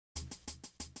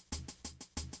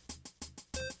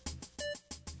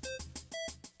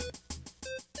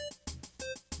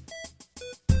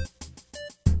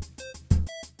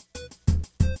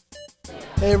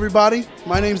Hey everybody,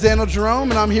 my name's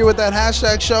Jerome and I'm here with that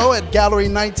hashtag show at Gallery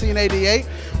 1988.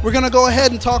 We're going to go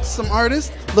ahead and talk to some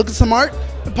artists, look at some art,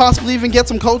 and possibly even get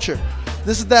some culture.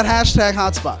 This is that hashtag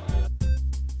hotspot.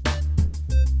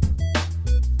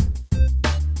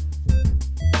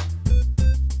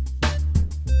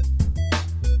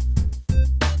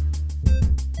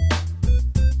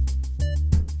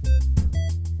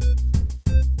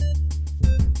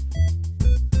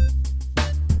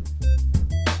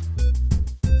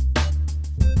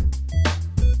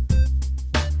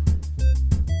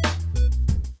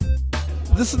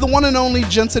 This is the one and only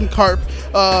Jensen Karp,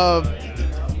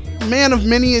 man of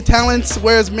many talents,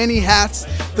 wears many hats,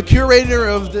 the curator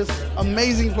of this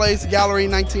amazing place, Gallery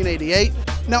 1988.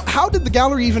 Now, how did the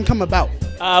gallery even come about?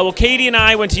 Well, Katie and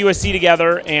I went to USC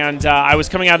together, and I was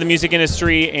coming out of the music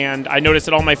industry, and I noticed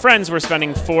that all my friends were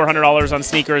spending $400 on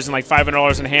sneakers and like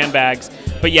 $500 on handbags,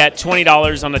 but yet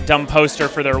 $20 on a dumb poster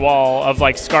for their wall of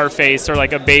like Scarface or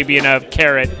like a baby and a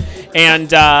carrot. And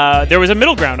there was a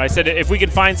middle ground. I said, if we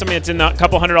could find something that's in the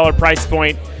couple $100 price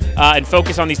point and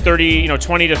focus on these 20 to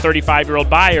 35-year-old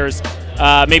buyers,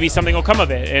 maybe something will come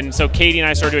of it. And so Katie and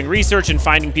I started doing research and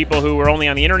finding people who were only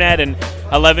on the internet, and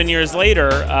 11 years later,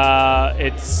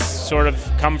 it's sort of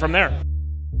come from there.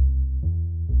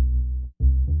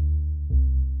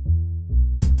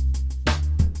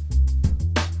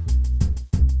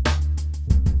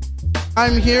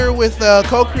 I'm here with the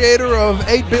co-creator of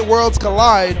 8-Bit Worlds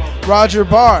Collide, Roger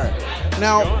Barr.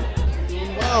 Now,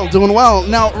 doing well.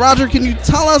 Now, Roger, can you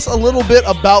tell us a little bit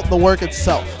about the work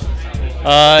itself?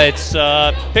 It's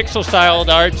pixel-styled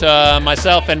art.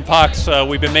 Myself and Pox,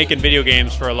 we've been making video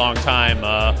games for a long time.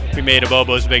 We made a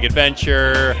Bobo's Big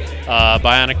Adventure,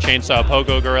 Bionic Chainsaw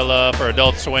Pogo Gorilla for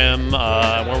Adult Swim.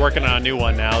 We're working on a new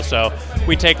one now. So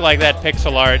we take like that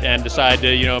pixel art and decide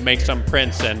to, make some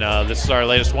prints, and this is our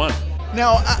latest one.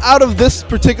 Now, out of this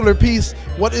particular piece,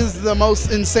 what is the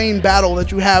most insane battle that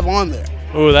you have on there?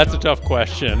 Ooh, that's a tough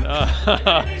question.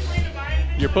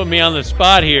 You're putting me on the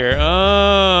spot here.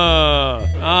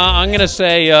 I'm going to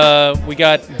say we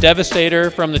got Devastator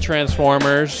from the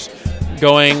Transformers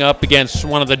going up against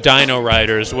one of the Dino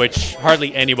Riders, which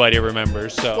hardly anybody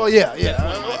remembers. So. Well, yeah.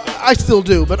 I still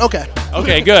do, but okay.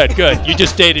 Okay, good. You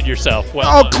just dated yourself.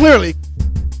 Well oh, done. Clearly.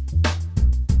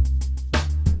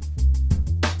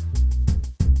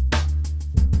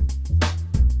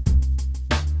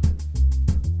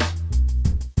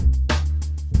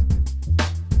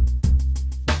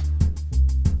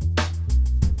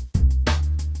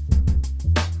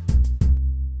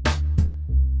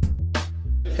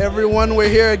 Everyone, we're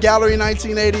here at Gallery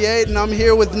 1988, and I'm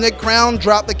here with Nick Crown,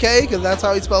 drop the K, because that's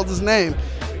how he spelled his name.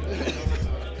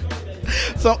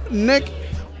 So, Nick,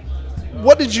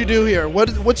 what did you do here?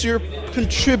 What's your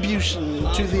contribution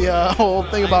to the whole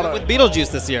thing about art? With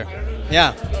Beetlejuice this year.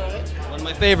 Yeah. One of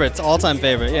my favorites, all-time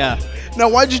favorite, yeah. Now,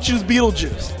 why did you choose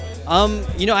Beetlejuice?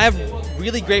 I have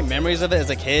really great memories of it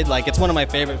as a kid. Like, it's one of my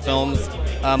favorite films.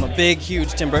 I'm a big,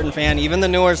 huge Tim Burton fan. Even the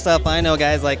newer stuff, I know,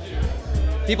 guys, like,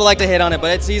 people like to hate on it,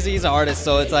 but he's an artist,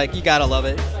 so it's like, you gotta love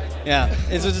it. Yeah,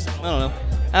 it's just, I don't know.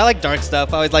 I like dark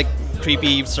stuff. I always like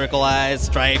creepy circle eyes,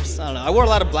 stripes. I don't know. I wore a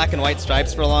lot of black and white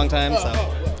stripes for a long time, so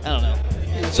I don't know.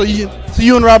 So you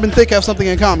and Robin Thicke have something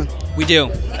in common? We do.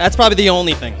 That's probably the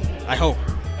only thing. I hope.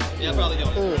 Yeah, probably the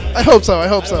only thing. I hope so. I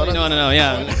hope so. Really no,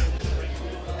 yeah.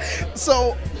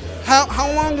 So,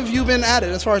 how long have you been at it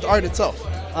as far as art itself?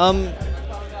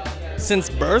 Since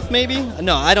birth, maybe?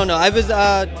 No, I don't know. I was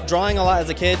drawing a lot as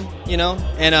a kid,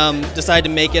 and decided to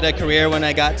make it a career when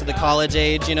I got to the college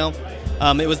age, It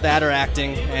was that or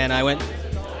acting, and I went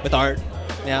with art,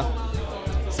 yeah.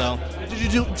 So.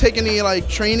 Did you take any like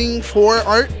training for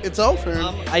art itself? Or?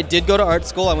 I did go to art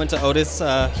school. I went to Otis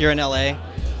here in LA,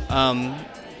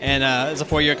 and it was a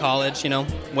 4-year college,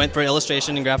 Went for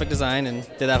illustration and graphic design and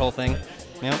did that whole thing,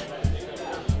 yeah.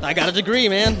 I got a degree,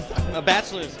 man. A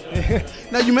bachelor's.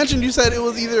 Now you said it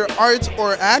was either art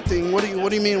or acting. What do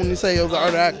you mean when you say it was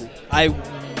art or acting? I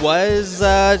was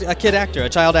a kid actor, a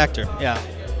child actor. Yeah,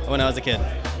 when I was a kid.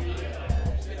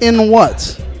 In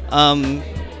what?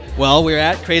 Well, we were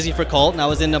at Crazy for Cult, and I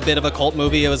was in a bit of a cult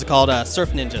movie. It was called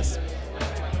Surf Ninjas.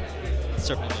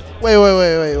 Surf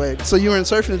Ninjas. Wait. So you were in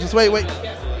Surf Ninjas. Wait.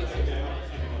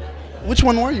 Which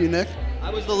one were you, Nick?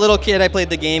 I was the little kid. I played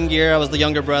the Game Gear. I was the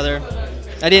younger brother.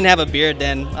 I didn't have a beard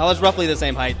then. I was roughly the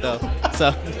same height, though.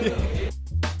 So.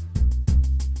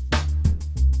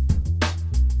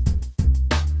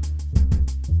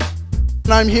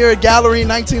 I'm here at Gallery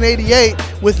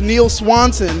 1988 with Neil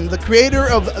Swanson, the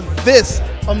creator of this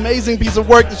amazing piece of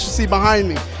work that you see behind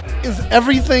me. Is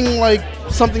everything like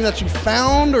something that you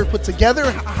found or put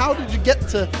together? How did you get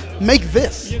to make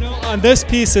this? You know, on this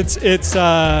piece, it's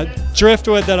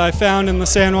driftwood that I found in the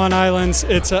San Juan Islands.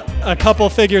 It's a couple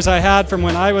figures I had from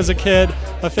when I was a kid,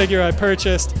 a figure I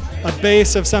purchased, a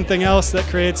base of something else that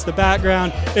creates the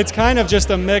background. It's kind of just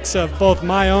a mix of both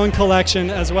my own collection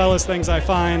as well as things I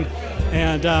find,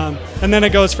 and then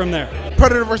it goes from there.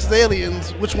 Predator versus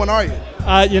Aliens, which one are you?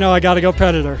 You know, I got to go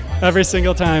Predator every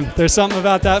single time. There's something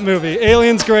about that movie.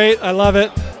 Alien's great, I love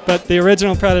it, but the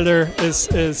original Predator is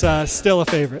still a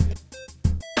favorite.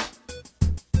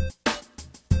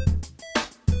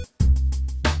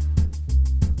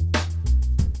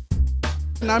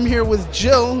 And I'm here with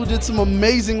Jill, who did some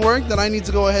amazing work that I need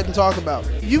to go ahead and talk about.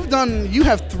 You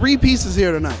have 3 pieces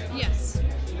here tonight. Yes.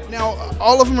 Now,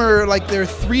 all of them are like they're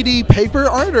 3D paper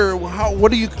art, or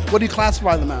what do you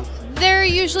classify them as? They're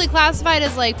usually classified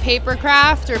as like paper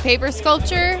craft or paper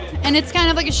sculpture, and it's kind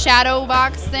of like a shadow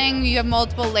box thing. You have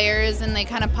multiple layers and they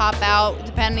kind of pop out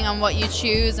depending on what you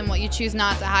choose and what you choose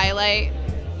not to highlight.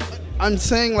 I'm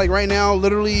saying, like, right now,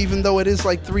 literally, even though it is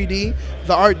like 3D,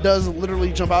 the art does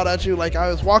literally jump out at you. Like, I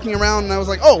was walking around and I was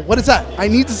like, oh, what is that? I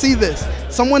need to see this.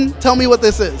 Someone tell me what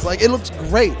this is. Like, it looks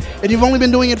great. And you've only been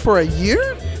doing it for a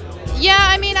year? Yeah,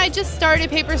 I mean, I just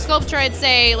started paper sculpture, I'd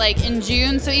say, like in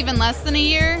June, so even less than a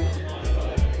year,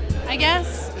 I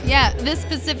guess. Yeah, this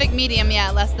specific medium, yeah,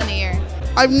 less than a year.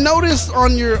 I've noticed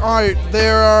on your art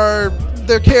they're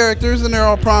characters and they're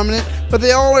all prominent, but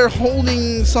they all are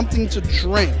holding something to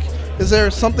drink. Is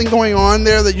there something going on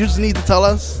there that you just need to tell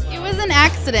us? It was an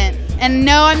accident, and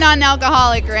no, I'm not an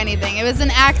alcoholic or anything. It was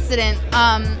an accident.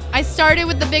 I started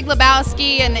with The Big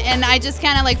Lebowski, and I just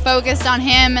kind of like focused on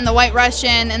him and the White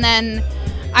Russian, and then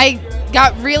I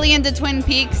got really into Twin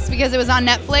Peaks because it was on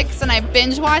Netflix, and I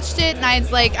binge watched it, and I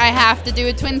was like, I have to do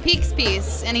a Twin Peaks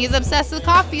piece, and he's obsessed with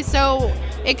coffee, so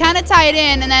it kind of tied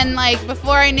in, and then like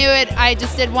before I knew it, I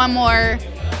just did one more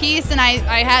piece, and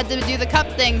I had to do the cup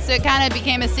thing, so it kind of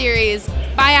became a series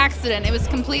by accident. It was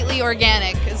completely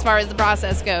organic as far as the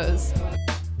process goes.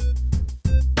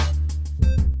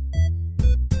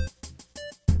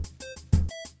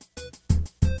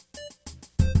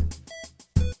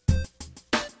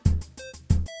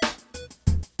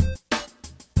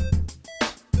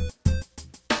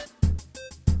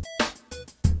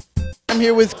 I'm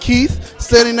here with Keith,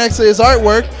 standing next to his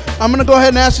artwork. I'm going to go ahead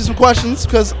and ask you some questions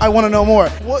because I want to know more.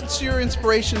 What's your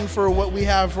inspiration for what we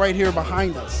have right here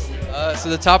behind us? So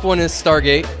the top one is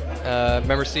Stargate. I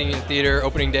remember seeing it in theater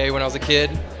opening day when I was a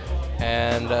kid,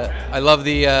 and I love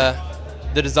the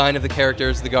design of the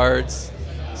characters, the guards.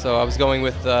 So I was going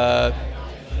with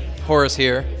Horus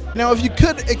here. Now, if you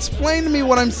could explain to me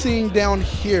what I'm seeing down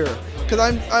here, because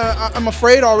I'm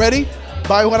afraid already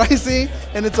by what I see,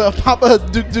 and it's a Papa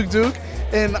Duke.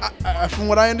 And from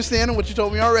what I understand and what you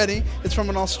told me already, it's from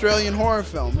an Australian horror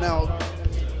film. Now,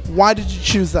 why did you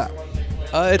choose that?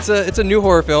 It's a new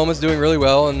horror film. It's doing really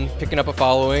well and picking up a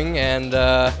following. And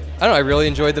I don't know, I really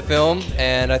enjoyed the film,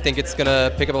 and I think it's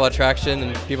gonna pick up a lot of traction,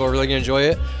 and people are really gonna enjoy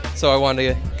it. So I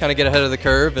wanted to kind of get ahead of the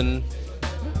curve and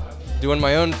do one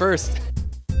my own first.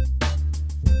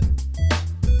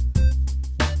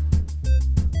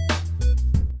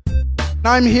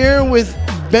 I'm here with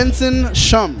Benson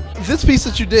Shum. This piece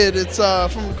that you did, it's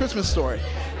from A Christmas Story.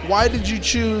 Why did you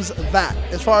choose that?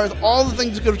 As far as all the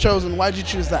things you could have chosen, why did you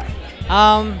choose that?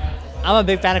 I'm a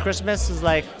big fan of Christmas. It's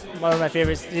like one of my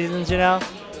favorite seasons, you know.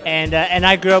 And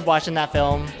I grew up watching that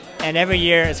film. And every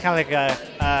year, it's kind of like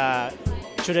a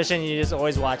tradition. You just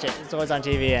always watch it. It's always on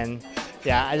TV, and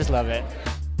yeah, I just love it.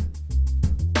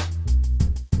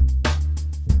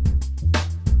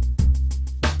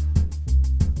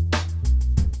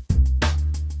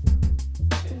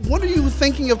 What are you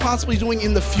thinking of possibly doing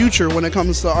in the future when it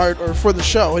comes to art or for the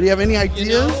show? Do you have any ideas?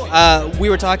 You know, we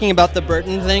were talking about the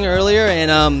Burton thing earlier,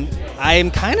 and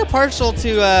I'm kind of partial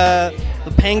to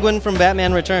the Penguin from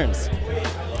Batman Returns.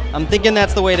 I'm thinking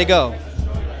that's the way to go,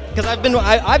 because I've been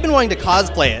wanting to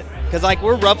cosplay it, because like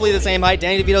we're roughly the same height.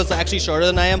 Danny DeVito's actually shorter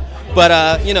than I am,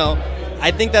 but you know,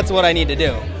 I think that's what I need to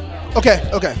do.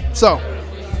 Okay. So,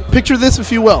 picture this,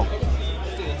 if you will.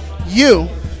 You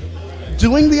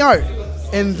doing the art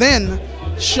and then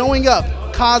showing up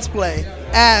cosplay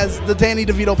as the Danny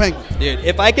DeVito Penguin. Dude,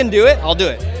 if I can do it, I'll do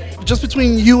it. Just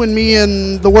between you and me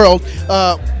and the world,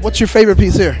 what's your favorite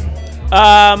piece here?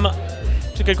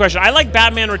 To a good question. I like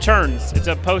Batman Returns. It's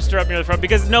a poster up near the front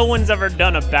because no one's ever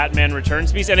done a Batman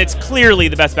Returns piece, and it's clearly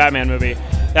the best Batman movie.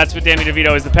 That's what Danny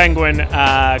DeVito is the Penguin.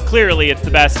 Clearly, it's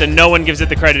the best, and no one gives it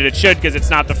the credit it should because it's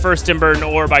not the first Tim Burton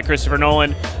or by Christopher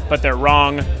Nolan, but they're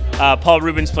wrong. Paul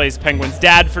Rubens plays Penguin's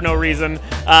dad for no reason.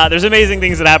 There's amazing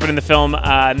things that happen in the film.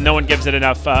 No one gives it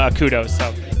enough kudos.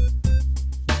 So.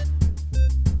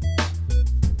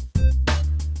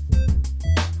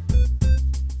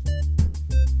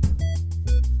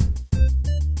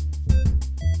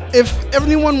 If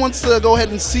anyone wants to go ahead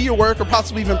and see your work or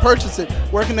possibly even purchase it,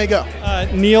 where can they go?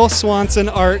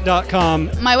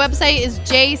 NeilSwansonArt.com. My website is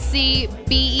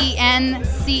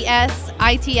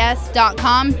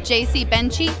jcbencssits.com, JC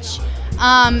Benchich.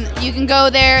 You can go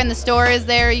there and the store is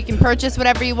there. You can purchase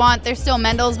whatever you want. There's still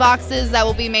Mendel's boxes that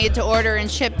will be made to order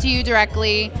and shipped to you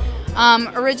directly.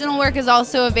 Original work is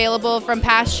also available from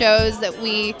past shows that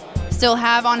we still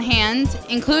have on hand,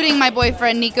 including my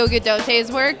boyfriend Nico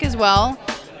Guidote's work as well.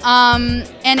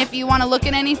 And if you want to look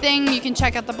at anything, you can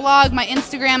check out the blog, my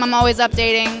Instagram. I'm always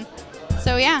updating.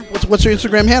 So yeah. What's your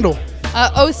Instagram handle?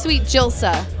 Oh Sweet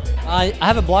Jilsa. I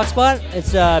have a blogspot.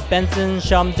 It's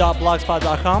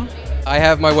bensonshum.blogspot.com. I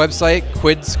have my website,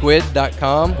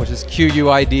 quidsquid.com, which is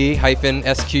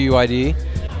QUID-SQUID.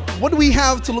 What do we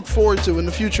have to look forward to in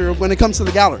the future when it comes to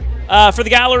the gallery? For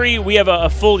the gallery, we have a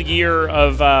full year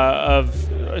of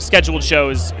scheduled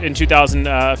shows in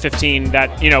 2015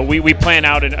 that we plan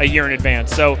out a year in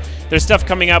advance. So there's stuff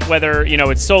coming up, whether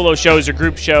it's solo shows or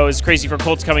group shows. Crazy for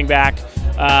Colt's coming back.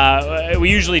 We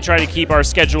usually try to keep our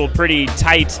schedule pretty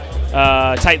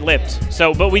tight-lipped.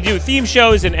 So, but we do theme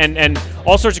shows and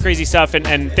all sorts of crazy stuff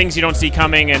and things you don't see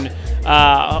coming. And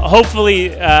hopefully,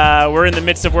 we're in the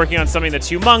midst of working on something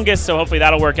that's humongous. So hopefully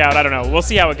that'll work out. I don't know. We'll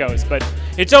see how it goes. But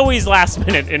it's always last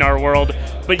minute in our world.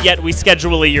 But yet we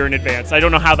schedule a year in advance. I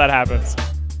don't know how that happens.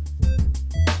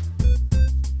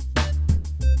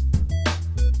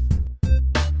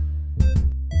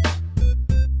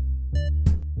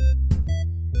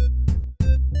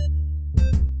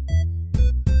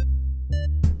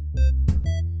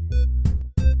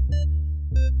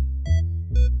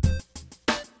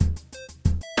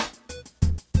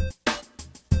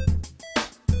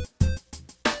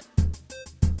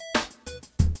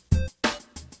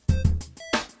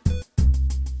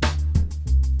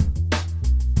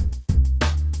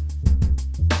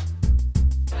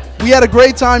 We had a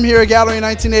great time here at Gallery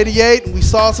 1988. We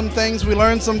saw some things, we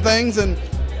learned some things, and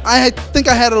I think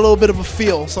I had a little bit of a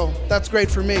feel, so that's great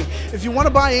for me. If you want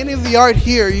to buy any of the art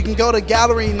here, you can go to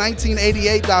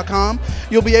gallery1988.com.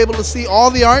 You'll be able to see all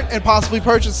the art and possibly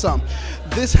purchase some.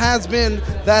 This has been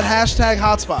that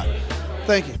 #Hotspot.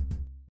 Thank you.